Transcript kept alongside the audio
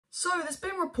So there's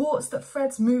been reports that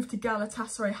Fred's move to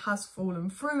Galatasaray has fallen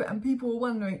through, and people were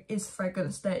wondering, is Fred going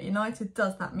to stay at United?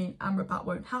 Does that mean Amrabat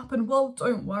won't happen? Well,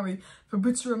 don't worry.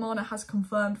 Fabrizio Romano has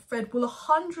confirmed Fred will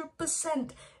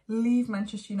 100% leave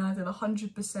Manchester United,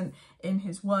 100% in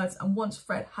his words. And once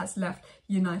Fred has left,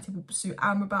 United will pursue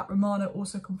Amrabat. Romano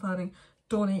also confirming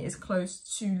Donny is close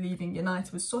to leaving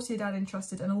United, with Sociedad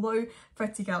interested. And although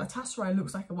Fred to Galatasaray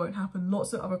looks like it won't happen,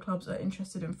 lots of other clubs are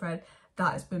interested in Fred.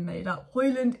 That has been made up.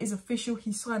 Hojlund is official.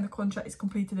 He signed the contract, he's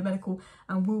completed the medical,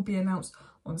 and will be announced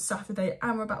on Saturday.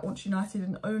 Amrabat wants United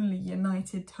and only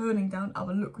United, turning down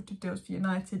other lucrative deals for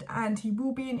United. And he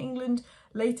will be in England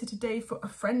later today for a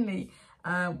friendly.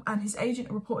 And his agent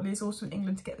reportedly is also in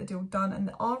England to get the deal done. And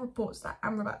there are reports that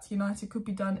Amrabat to United could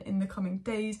be done in the coming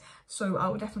days. So I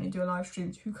will definitely do a live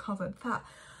stream to cover that.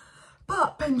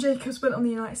 But Ben Jacobs went on the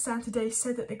United stand today,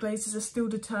 said that the Glazers are still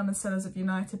determined sellers of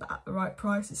United, but at the right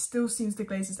price. It still seems the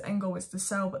Glazers' end goal is to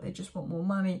sell, but they just want more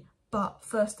money. But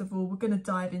first of all, we're going to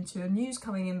dive into news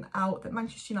coming out that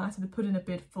Manchester United have put in a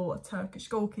bid for a Turkish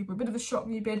goalkeeper. A bit of a shock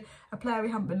new bid, a player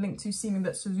we haven't been linked to, seeming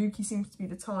that Suzuki seems to be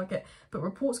the target. But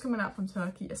reports coming out from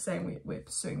Turkey are saying we're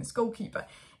pursuing this goalkeeper.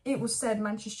 It was said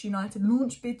Manchester United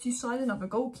launched bid to sign another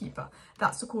goalkeeper.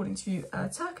 That's according to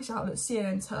Turkish outlet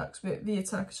CNN Turks via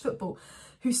Turkish Football,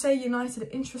 who say United are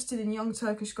interested in young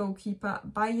Turkish goalkeeper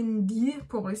Bayındır,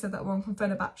 probably said that wrong, from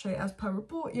Fenerbahce. As per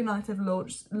report, United have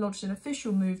lodged an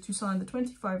official move to sign the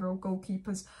 25-year-old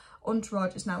goalkeeper's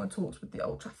entourage is now in talks with the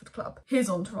Old Trafford club. His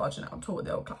entourage are now in talks with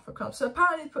the Old Trafford club. So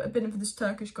apparently they put a bid in for this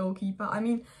Turkish goalkeeper. I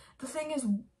mean, the thing is,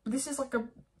 this is like a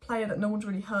player that no one's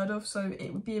really heard of, so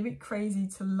it would be a bit crazy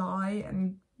to lie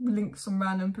and link some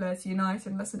random player to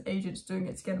United unless an agent's doing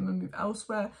it to get them to move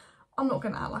elsewhere. I'm not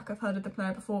going to act like I've heard of the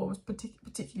player before or was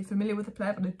particularly familiar with the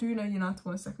player, but I do know United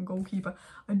want a second goalkeeper.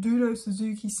 I do know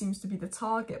Suzuki seems to be the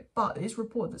target, but it is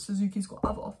reported that Suzuki's got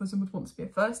other offers and would want to be a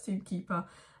first-team keeper.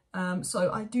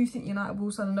 So I do think United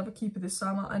will sign another keeper this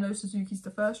summer. I know Suzuki's the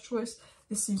first choice.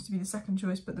 This seems to be the second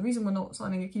choice, but the reason we're not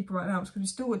signing a keeper right now is because we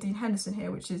still got Dean Henderson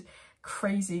here, which is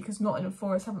crazy because Nottingham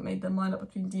Forest haven't made their mind up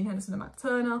between Dean Henderson and Matt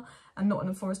Turner, and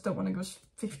Nottingham Forest don't want to give us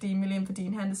 15 million for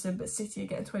Dean Henderson, but City are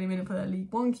getting 20 million for their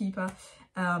League One keeper.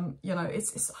 You know,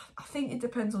 I think it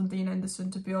depends on Dean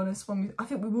Henderson, to be honest. I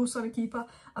think we will sign a keeper.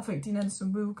 I think Dean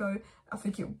Henderson will go. I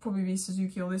think it will probably be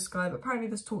Suzuki or this guy, but apparently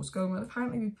there's talks going on.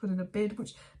 Apparently we put in a bid,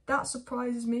 which that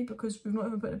surprises me because we've not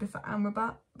even put a bid for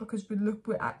Amrabat, because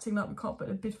we're acting like we can't put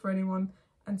a bid for anyone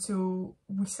until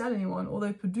we sell anyone.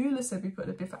 Although Padula said we put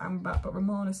a bid for Amrabat, but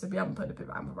Romano said we haven't put a bid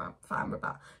for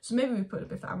Amrabat. So maybe we put a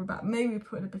bid for Amrabat, maybe we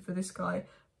put a bid for this guy.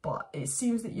 But it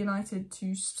seems that United,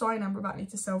 to sign Amrabat,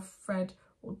 need to sell Fred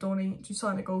or Donny. To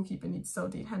sign a goalkeeper, need to sell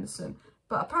Dean Henderson.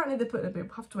 But apparently they put a bid,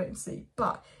 we'll have to wait and see.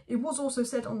 But it was also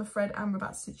said on the Fred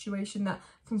Amrabat situation that,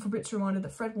 from Fabrizio Romano,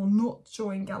 that Fred will not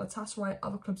join Galatasaray,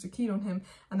 other clubs are keen on him,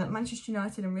 and that Manchester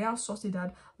United and Real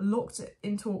Sociedad locked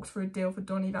in talks for a deal for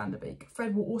Donny van der Beek.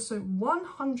 Fred will also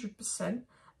 100%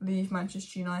 leave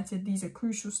Manchester United. These are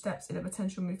crucial steps in a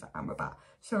potential move for Amrabat.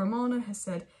 So Romano has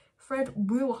said Fred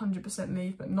will 100%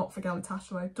 leave, but not for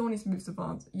Galatasaray. Donny's moves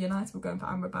advanced. United will go in for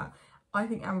Amrabat. I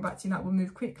think Amrabat to United will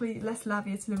move quickly. Less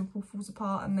Lavia to Liverpool falls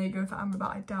apart and they go for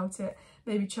Amrabat. I doubt it.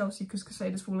 Maybe Chelsea, because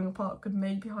Crusaders falling apart, could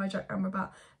maybe hijack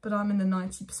Amrabat. But I'm in the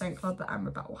 90% club that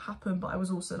Amrabat will happen. But I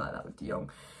was also like that with De Jong.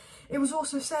 It was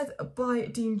also said by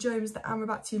Dean Jones that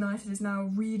Amrabat to United is now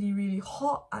really, really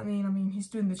hot. I mean, he's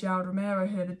doing the Gerard Romero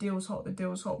here. The deal's hot, the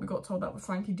deal's hot. We got told that with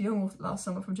Frankie de Jong last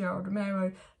summer from Gerard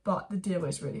Romero, but the deal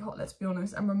is really hot, let's be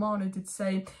honest. And Romano did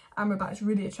say Amrabat is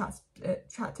really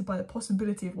attracted by the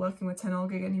possibility of working with Ten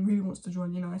Hag, and he really wants to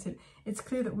join United. It's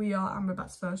clear that we are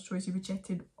Amrabat's first choice. He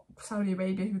rejected Saudi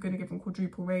Arabia, who are going to give him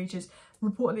quadruple wages,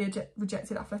 reportedly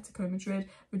rejected Atletico Madrid,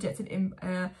 rejected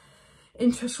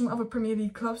interest from other Premier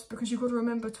League clubs, because you've got to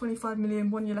remember 25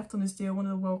 million, 1 year left on his deal, one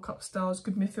of the World Cup stars,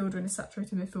 good midfielder in a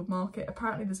saturated midfield market.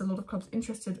 Apparently there's a lot of clubs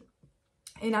interested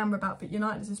in Amrabat, but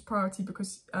United is his priority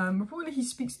because reportedly he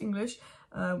speaks English,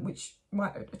 which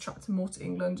might attract him more to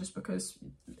England just because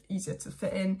easier to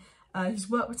fit in. He's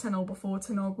worked with Ten Hag before.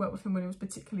 Ten Hag worked with him when he was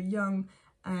particularly young,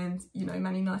 and you know,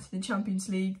 Man United in Champions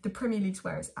League, the Premier League's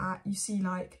where it's at. You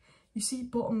see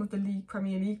bottom of the league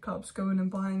Premier League clubs going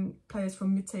and buying players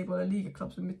from mid-table La Liga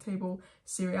clubs and mid-table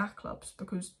Serie A clubs,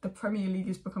 because the Premier League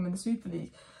is becoming the Super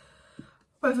League,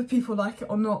 whether people like it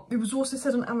or not. It was also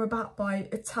said on Amrabat by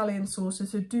Italian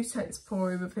sources, so do take this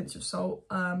story with a pinch of salt,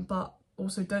 but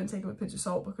also don't take it with a pinch of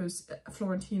salt because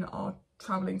Fiorentina are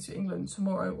travelling to England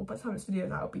tomorrow, or by the time this video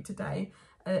is out, it'll be today.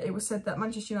 It was said that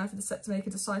Manchester United is set to make a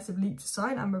decisive leap to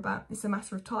sign Amrabat. It's a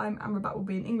matter of time. Amrabat will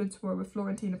be in England tomorrow with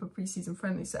Florentina for pre-season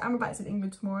friendly. So Amrabat is in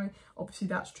England tomorrow. Obviously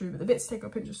that's true, but the bit to take a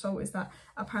pinch of salt is that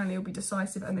apparently it'll be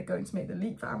decisive and they're going to make the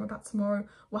leap for Amrabat tomorrow.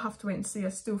 We'll have to wait and see. I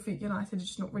still think United are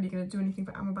just not really going to do anything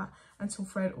for Amrabat until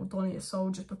Fred or Donny is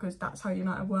sold, just because that's how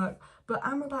United work. But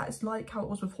Amrabat is like how it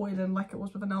was with Hojlund, like it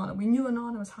was with Onana. We knew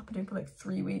Onana was happening for like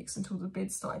 3 weeks until the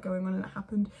bids started going on and it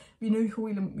happened. We knew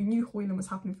Hojlund was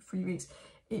happening for 3 weeks.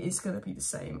 It is going to be the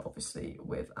same, obviously,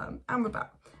 with Amrabat.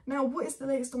 Now, what is the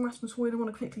latest on Rasmus Hojlund? I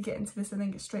want to quickly get into this and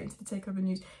then get straight into the takeover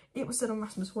news. It was said on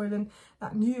Rasmus Hojlund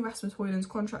that new Rasmus Hojlund's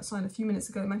contract signed a few minutes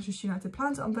ago. Manchester United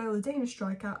plan to unveil the Danish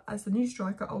striker as the new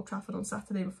striker at Old Trafford on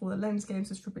Saturday before the Lens games,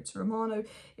 says Fabrizio Romano.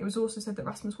 It was also said that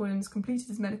Rasmus Hojlund has completed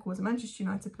his medical as a Manchester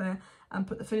United player and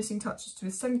put the finishing touches to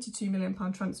his £72 million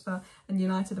transfer, and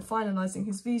United are finalising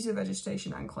his visa,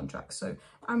 registration and contract. So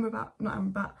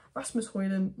Rasmus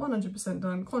Hojlund, 100%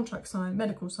 done, contract signed,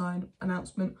 medical signed,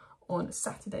 announcement on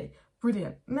Saturday.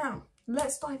 Brilliant. Now,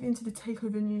 let's dive into the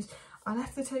takeover news. I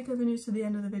left the takeover news to the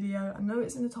end of the video. I know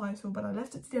it's in the title, but I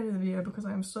left it to the end of the video because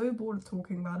I am so bored of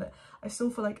talking about it. I still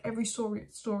feel like every story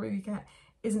we get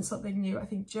isn't something new. I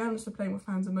think journalists are playing with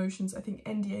fans' emotions. I think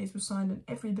NDAs were signed and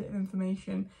every bit of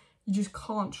information you just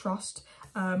can't trust.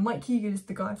 Mike Keegan is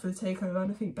the guy for the takeover,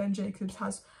 and I think Ben Jacobs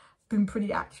has been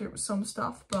pretty accurate with some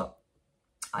stuff, but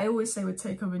I always say with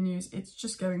takeover news, it's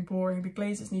just going boring. The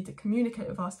Glazers need to communicate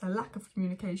with us. Their lack of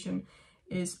communication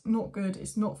is not good.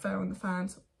 It's not fair on the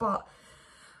fans. But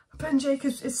Ben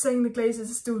Jacobs is saying the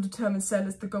Glazers are still determined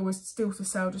sellers. The goal is still to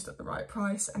sell, just at the right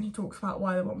price. And he talks about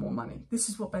why they want more money. This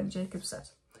is what Ben Jacobs said.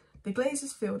 The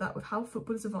Glazers feel that with how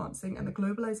football is advancing and the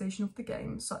globalisation of the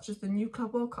game, such as the new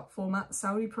Club World Cup format,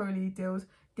 Saudi Pro League deals,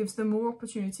 gives them more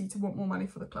opportunity to want more money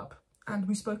for the club. And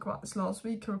we spoke about this last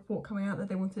week, a report coming out that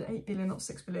they wanted 8 billion, not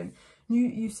 6 billion.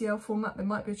 New UCL format, there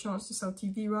might be a chance to sell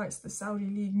TV rights, the Saudi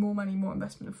League, more money, more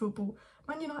investment in football.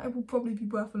 Man United will probably be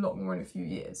worth a lot more in a few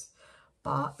years.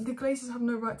 But the Glazers have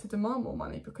no right to demand more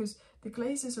money, because the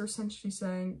Glazers are essentially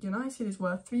saying United is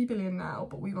worth 3 billion now,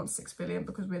 but we want 6 billion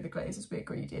because we're the Glazers, we're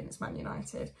greedy and it's Man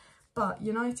United. But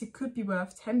United could be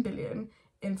worth 10 billion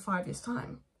in 5 years'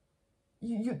 time.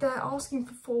 They're asking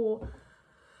for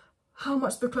how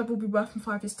much the club will be worth in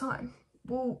 5 years' time.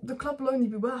 Well, the club will only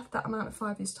be worth that amount in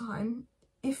 5 years' time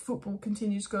if football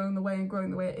continues going the way and growing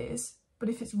the way it is. But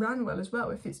if it's ran well as well,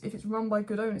 if it's run by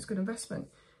good owners, good investment,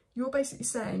 you're basically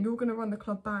saying you're going to run the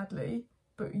club badly,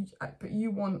 but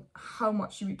you want how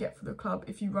much you would get for the club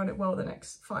if you run it well the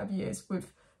next 5 years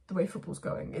with the way football's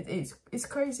going. It's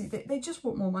crazy. They just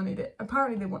want more money.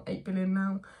 Apparently they want 8 billion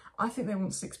now. I think they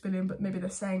want 6 billion, but maybe they're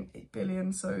saying 8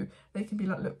 billion so they can be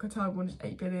like, look, Qatar wanted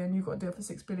 8 billion, you've got to deal for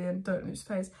 6 billion, don't lose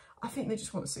face. I think they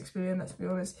just want 6 billion, let's be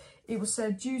honest. It was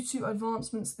said due to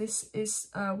advancements, this is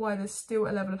why there's still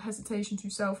a level of hesitation to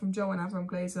sell from Joe and Avram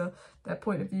Glazer. Their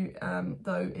point of view,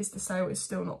 though, is the sale is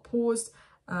still not paused.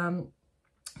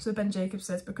 So Ben Jacobs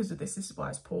says because of this is why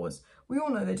it's paused. We all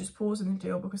know they're just pausing the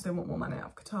deal because they want more money out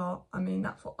of Qatar. I mean,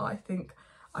 that's what I think.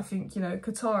 I think, you know,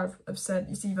 Qatar have said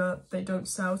it's either they don't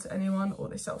sell to anyone or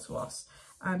they sell to us.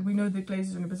 And we know the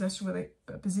Glazers are in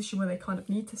a position where they kind of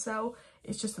need to sell.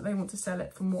 It's just that they want to sell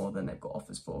it for more than they've got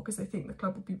offers for because they think the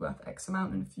club will be worth X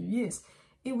amount in a few years.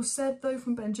 It was said, though,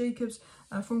 from Ben Jacobs,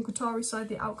 from Qatari side,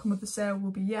 the outcome of the sale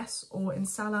will be yes or in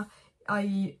Salah,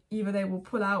 i.e. either they will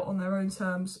pull out on their own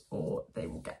terms or they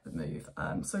will get the move.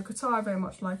 So Qatar very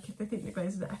much like, if they think the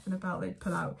Glazers are effing about, they'd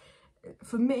pull out.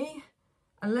 For me,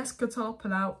 unless Qatar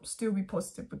pull out, still be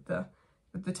positive with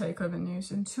the takeover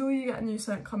news. Until you get a news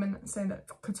coming saying that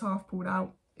Qatar have pulled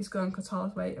out, it's going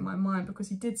Qatar's way in my mind, because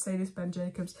he did say this, Ben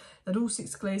Jacobs, that all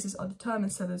 6 Glazers are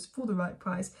determined sellers for the right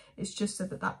price. It's just said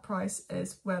that price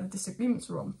is where the disagreements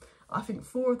are on. I think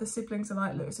 4 of the siblings are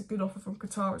like, look, it's a good offer from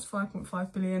Qatar, it's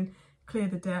 5.5 billion, clear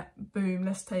the debt, boom,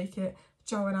 let's take it.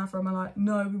 Joe and Avram are like,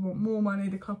 no, we want more money,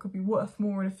 the club could be worth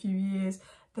more in a few years.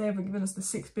 They haven't given us the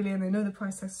 6 billion, they know the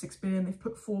price tag's 6 billion, they've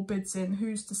put 4 bids in,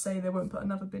 who's to say they won't put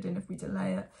another bid in if we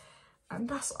delay it? And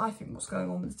that's, I think, what's going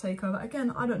on with the takeover.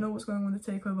 Again, I don't know what's going on with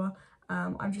the takeover.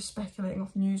 I'm just speculating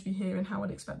off news we hear and how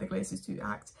I'd expect the Glazers to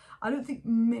act. I don't think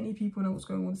many people know what's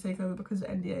going on with the takeover because the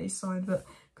NDA is signed, but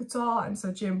Qatar and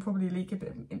Sir Jim probably leak a bit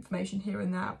of information here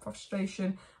and there out of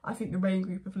frustration. I think the Rain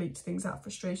Group have leaked things out of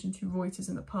frustration to Reuters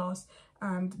in the past.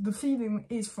 And the feeling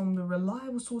is from the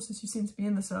reliable sources who seem to be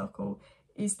in the circle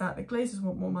is that the Glazers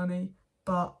want more money,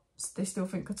 but they still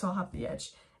think Qatar have the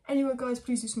edge. Anyway, guys,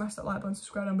 please do smash that like button,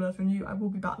 subscribe down below if you're new. I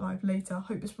will be back live later.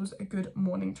 Hope this was a good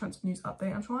morning transfer news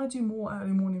update. I'm trying to do more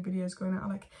early morning videos going out at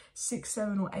like 6,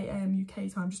 7 or 8 AM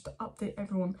UK time, just to update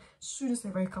everyone as soon as they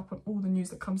wake up on all the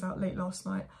news that comes out late last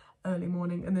night. early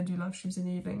morning and then do live streams in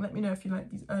the evening. Let me know if you like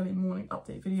these early morning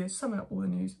update videos, summing up all the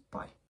news. Bye.